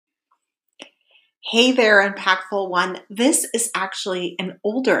Hey there, Impactful One. This is actually an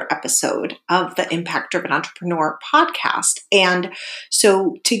older episode of the Impact Driven Entrepreneur podcast. And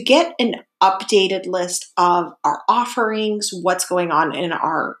so to get an updated list of our offerings, what's going on in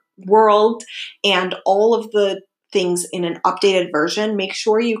our world, and all of the things in an updated version, make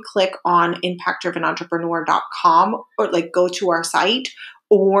sure you click on impactdrivenentrepreneur.com or go to our site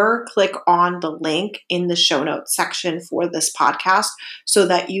or click on the link in the show notes section for this podcast so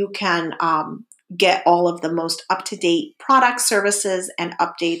that you can get all of the most up-to-date products, services, and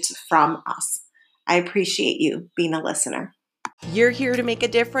updates from us. I appreciate you being a listener. You're here to make a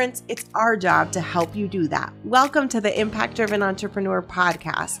difference. It's our job to help you do that. Welcome to the Impact Driven Entrepreneur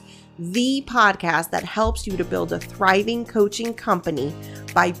podcast, the podcast that helps you to build a thriving coaching company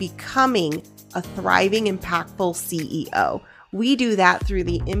by becoming a thriving, impactful CEO. We do that through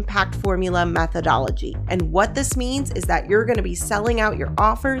the Impact Formula methodology. And what this means is that you're going to be selling out your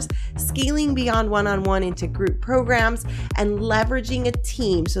offers, scaling beyond one-on-one into group programs, and leveraging a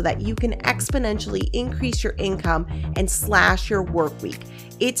team so that you can exponentially increase your income and slash your work week.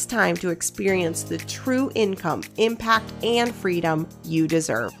 It's time to experience the true income, impact, and freedom you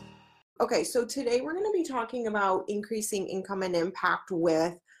deserve. Okay, so today we're going to be talking about increasing income and impact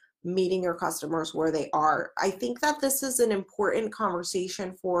with meeting your customers where they are. I think that this is an important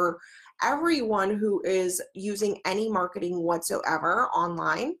conversation for everyone who is using any marketing whatsoever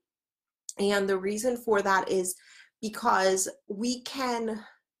online. And the reason for that is because we can,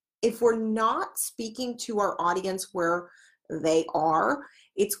 if we're not speaking to our audience where they are,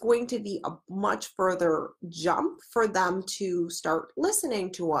 it's going to be a much further jump for them to start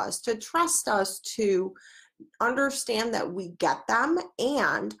listening to us, to trust us, to understand that we get them.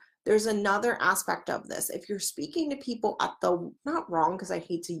 And there's another aspect of this. If you're speaking to people at the, not wrong, because I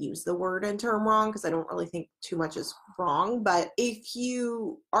hate to use the word and term wrong, because I don't really think too much is wrong, but if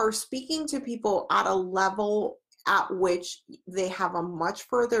you are speaking to people at a level at which they have a much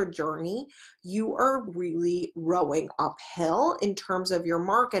further journey, you are really rowing uphill in terms of your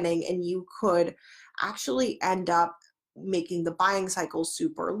marketing, and you could actually end up making the buying cycle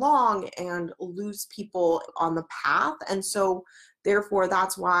super long and lose people on the path. And so therefore,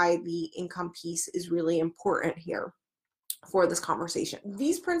 that's why the income piece is really important here for this conversation.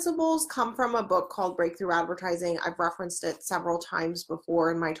 These principles come from a book called Breakthrough Advertising. I've referenced it several times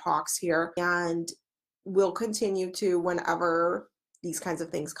before in my talks here, and will continue to whenever these kinds of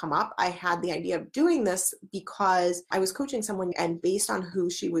things come up. I had the idea of doing this because I was coaching someone, and based on who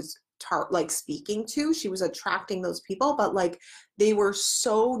she was speaking to, she was attracting those people, but they were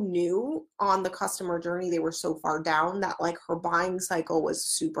so new on the customer journey, they were so far down that her buying cycle was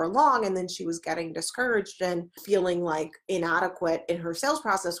super long, and then she was getting discouraged and feeling inadequate in her sales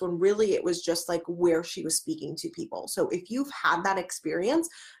process, when really it was just where she was speaking to people. So if you've had that experience,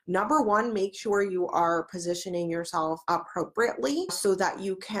 number one, make sure you are positioning yourself appropriately so that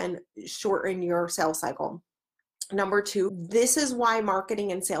you can shorten your sales cycle. Number two, this is why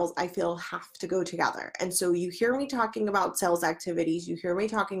marketing and sales, I feel, have to go together. And so you hear me talking about sales activities, you hear me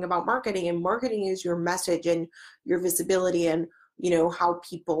talking about marketing, and marketing is your message and your visibility and how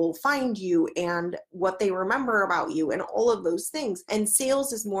people find you and what they remember about you and all of those things. And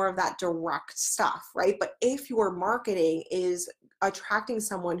sales is more of that direct stuff, right? But if your marketing is attracting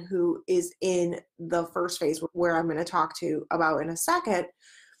someone who is in the first phase, where I'm going to talk to about in a second,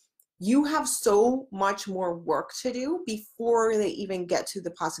 you have so much more work to do before they even get to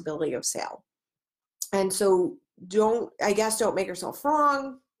the possibility of sale. And so don't make yourself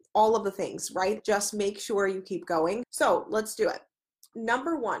wrong, all of the things, right? Just make sure you keep going. So let's do it.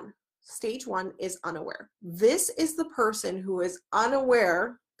 Number one, stage one is unaware. This is the person who is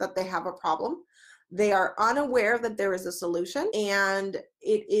unaware that they have a problem. They are unaware that there is a solution, and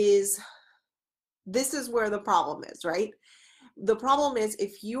this is where the problem is, right? The problem is,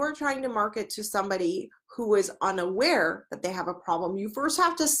 if you are trying to market to somebody who is unaware that they have a problem, you first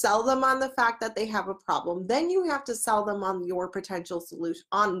have to sell them on the fact that they have a problem. Then you have to sell them on your potential solution,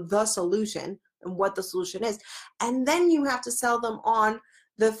 on the solution and what the solution is. And then you have to sell them on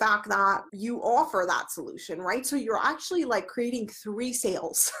the fact that you offer that solution, right? So you're actually creating 3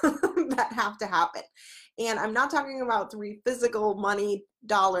 sales that have to happen. And I'm not talking about 3 physical money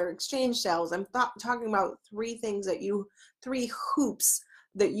dollar exchange sales. I'm talking about 3 hoops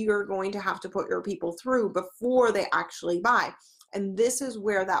that you're going to have to put your people through before they actually buy. And this is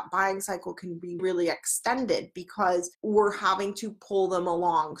where that buying cycle can be really extended, because we're having to pull them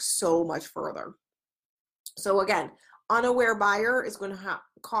along so much further. So again, unaware buyer is going to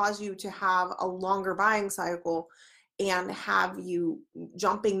cause you to have a longer buying cycle and have you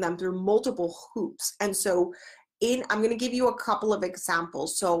jumping them through multiple hoops. And so I'm going to give you a couple of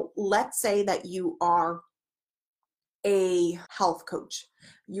examples. So let's say that you are a health coach.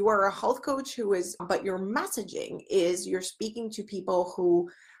 You are a health coach but your messaging is you're speaking to people who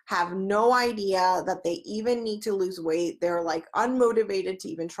have no idea that they even need to lose weight. They're like unmotivated to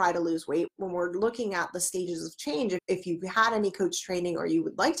even try to lose weight. When we're looking at the stages of change, if you've had any coach training or you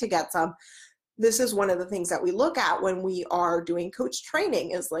would like to get some, this is one of the things that we look at when we are doing coach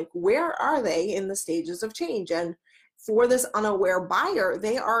training is like, where are they in the stages of change? And for this unaware buyer,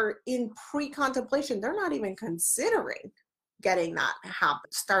 they are in pre-contemplation. They're not even considering getting that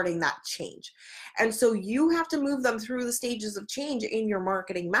happen, starting that change. And so you have to move them through the stages of change in your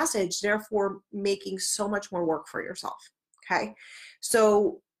marketing message, therefore making so much more work for yourself. Okay.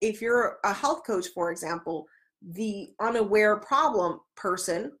 So if you're a health coach, for example, the unaware problem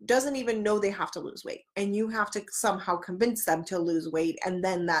person doesn't even know they have to lose weight, and you have to somehow convince them to lose weight, and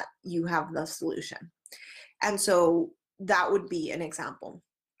then that you have the solution. And so that would be an example.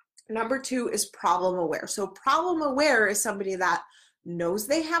 Number 2 is problem aware. So problem aware is somebody that knows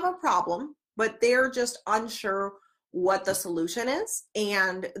they have a problem, but they're just unsure what the solution is,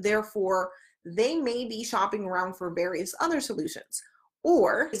 and therefore they may be shopping around for various other solutions.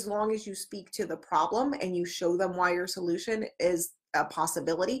 Or as long as you speak to the problem and you show them why your solution is a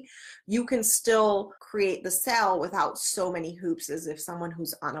possibility, you can still create the sale without so many hoops as if someone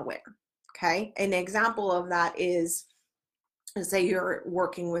who's unaware. Okay. An example of that is, say you're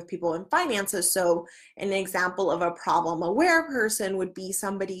working with people in finances. So an example of a problem aware person would be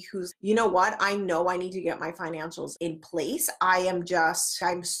somebody who's, you know what, I know I need to get my financials in place. I'm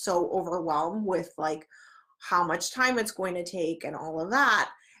so overwhelmed with like how much time it's going to take and all of that.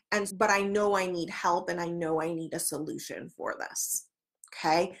 But I know I need help, and I know I need a solution for this.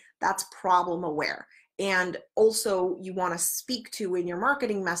 Okay. That's problem aware. And also you want to speak to in your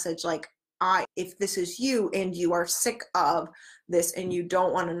marketing message, like, if this is you and you are sick of this and you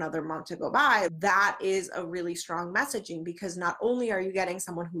don't want another month to go by, that is a really strong messaging, because not only are you getting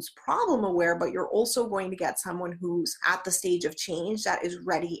someone who's problem aware, but you're also going to get someone who's at the stage of change that is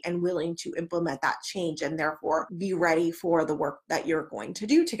ready and willing to implement that change and therefore be ready for the work that you're going to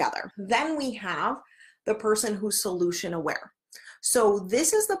do together. Then we have the person who's solution aware. So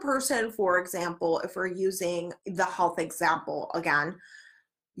this is the person, for example, if we're using the health example again,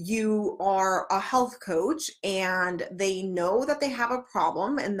 you are a health coach and they know that they have a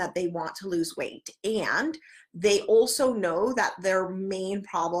problem and that they want to lose weight. And they also know that their main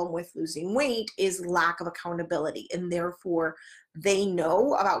problem with losing weight is lack of accountability. And therefore, they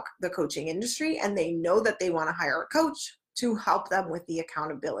know about the coaching industry and they know that they want to hire a coach to help them with the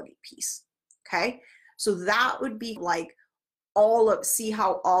accountability piece. Okay. So that would be like see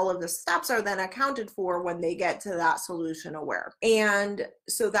how all of the steps are then accounted for when they get to that solution aware. And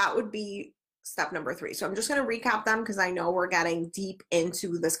so that would be step number 3. So I'm just going to recap them because I know we're getting deep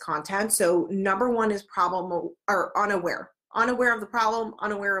into this content. So number 1 is unaware of the problem,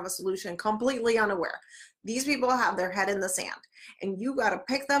 unaware of a solution, completely unaware. These people have their head in the sand, and you got to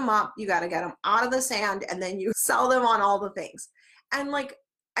pick them up. You got to get them out of the sand, and then you sell them on all the things. And like,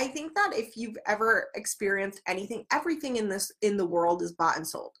 I think that if you've ever experienced anything, everything in the world is bought and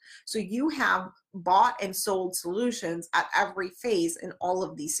sold. So you have bought and sold solutions at every phase in all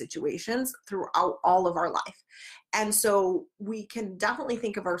of these situations throughout all of our life. And so we can definitely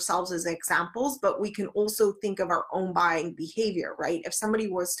think of ourselves as examples, but we can also think of our own buying behavior, right? If somebody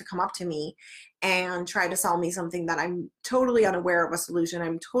was to come up to me and try to sell me something that I'm totally unaware of a solution,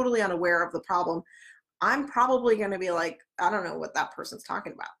 I'm totally unaware of the problem, I'm probably going to be like, I don't know what that person's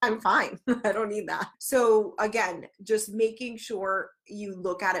talking about. I'm fine. I don't need that. So again, just making sure you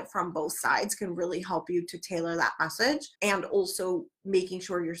look at it from both sides can really help you to tailor that message, and also making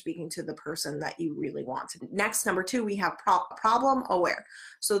sure you're speaking to the person that you really want to. Next, number 2, we have problem aware.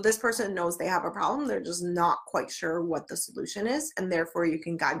 So this person knows they have a problem. They're just not quite sure what the solution is, and therefore you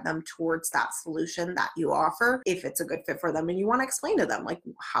can guide them towards that solution that you offer if it's a good fit for them. And you want to explain to them, like,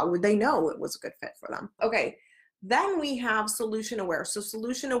 how would they know it was a good fit for them? Okay. Then we have solution aware. So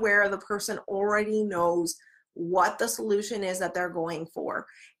solution aware, the person already knows what the solution is that they're going for.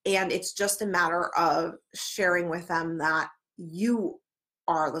 And it's just a matter of sharing with them that you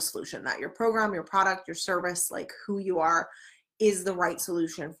are the solution, that your program, your product, your service, like who you are, is the right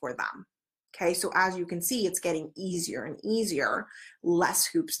solution for them. Okay, so as you can see, it's getting easier and easier, less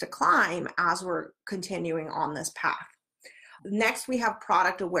hoops to climb as we're continuing on this path. Next, we have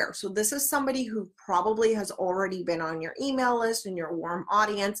product aware. So this is somebody who probably has already been on your email list and your warm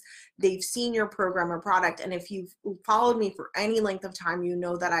audience. They've seen your program or product. And if you've followed me for any length of time, you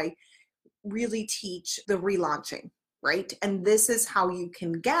know that I really teach the relaunching, right? And this is how you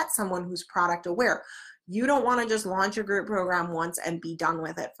can get someone who's product aware. You don't want to just launch your group program once and be done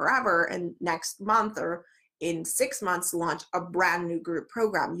with it forever, and next month or in 6 months launch a brand new group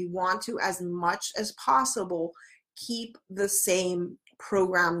program. You want to, as much as possible, keep the same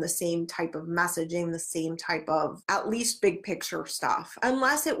program, the same type of messaging, the same type of at least big picture stuff.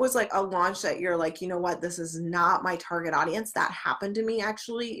 Unless it was like a launch that you're like, you know what, this is not my target audience. That happened to me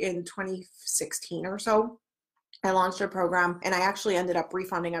actually in 2016 or so. I launched a program and I actually ended up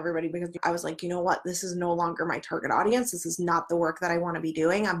refunding everybody because I was like, you know what, this is no longer my target audience. This is not the work that I want to be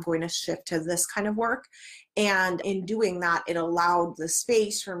doing. I'm going to shift to this kind of work. And in doing that, it allowed the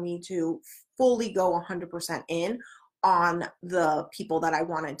space for me to fully go 100% in on the people that I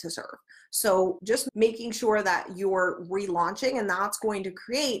wanted to serve. So just making sure that you're relaunching, and that's going to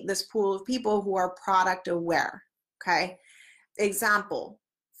create this pool of people who are product aware. Okay. Example,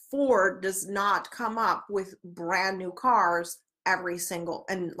 Ford does not come up with brand new cars every single,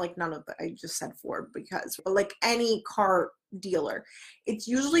 and like none of the, I just said Ford because like any car dealer, it's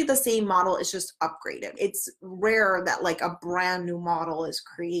usually the same model, it's just upgraded. It's rare that like a brand new model is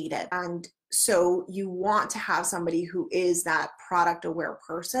created. And so you want to have somebody who is that product aware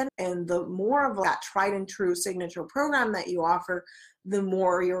person. And the more of that tried and true signature program that you offer, the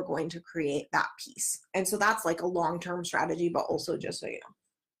more you're going to create that piece. And so that's like a long-term strategy, but also just so you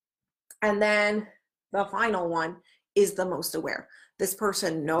know. And then the final one is the most aware. This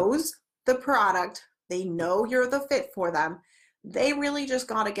person knows the product. They know you're the fit for them. They really just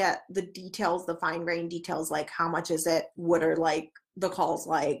got to get the details, the fine-grained details, like how much is it, what are like the calls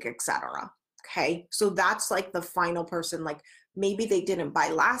like, etc. Okay, so that's like the final person. Like maybe they didn't buy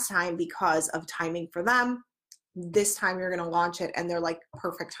last time because of timing for them. This time you're going to launch it and they're like,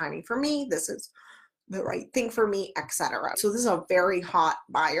 perfect timing for me. This is the right thing for me, etc. So this is a very hot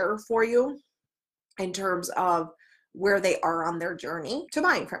buyer for you in terms of where they are on their journey to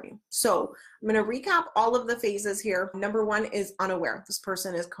buying from you. So I'm going to recap all of the phases here. Number one is unaware. This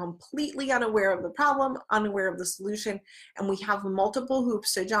person is completely unaware of the problem, unaware of the solution, and we have multiple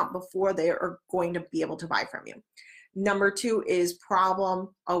hoops to jump before they are going to be able to buy from you. Number two is problem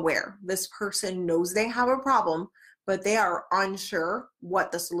aware. This person knows they have a problem, but they are unsure what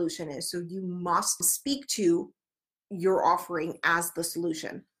the solution is. So you must speak to your offering as the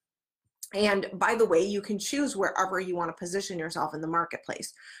solution. And by the way, you can choose wherever you want to position yourself in the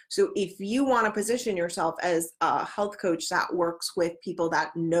marketplace. So if you want to position yourself as a health coach that works with people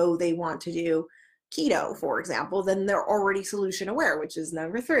that know they want to do keto, for example, then they're already solution aware, which is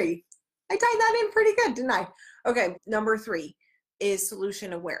number three. I tied that in pretty good, didn't I? Okay, number three is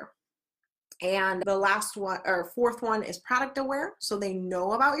solution aware. And the last one, or fourth one, is product aware. So they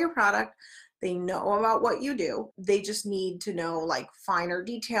know about your product. They know about what you do. They just need to know like finer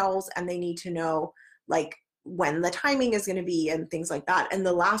details, and they need to know like when the timing is going to be and things like that. And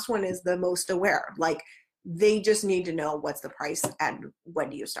the last one is the most aware. Like they just need to know what's the price and when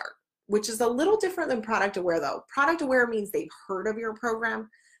do you start, which is a little different than product aware though. Product aware means they've heard of your program.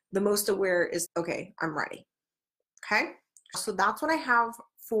 The most aware is, okay, I'm ready. Okay. So that's what I have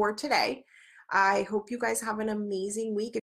for today. I hope you guys have an amazing week.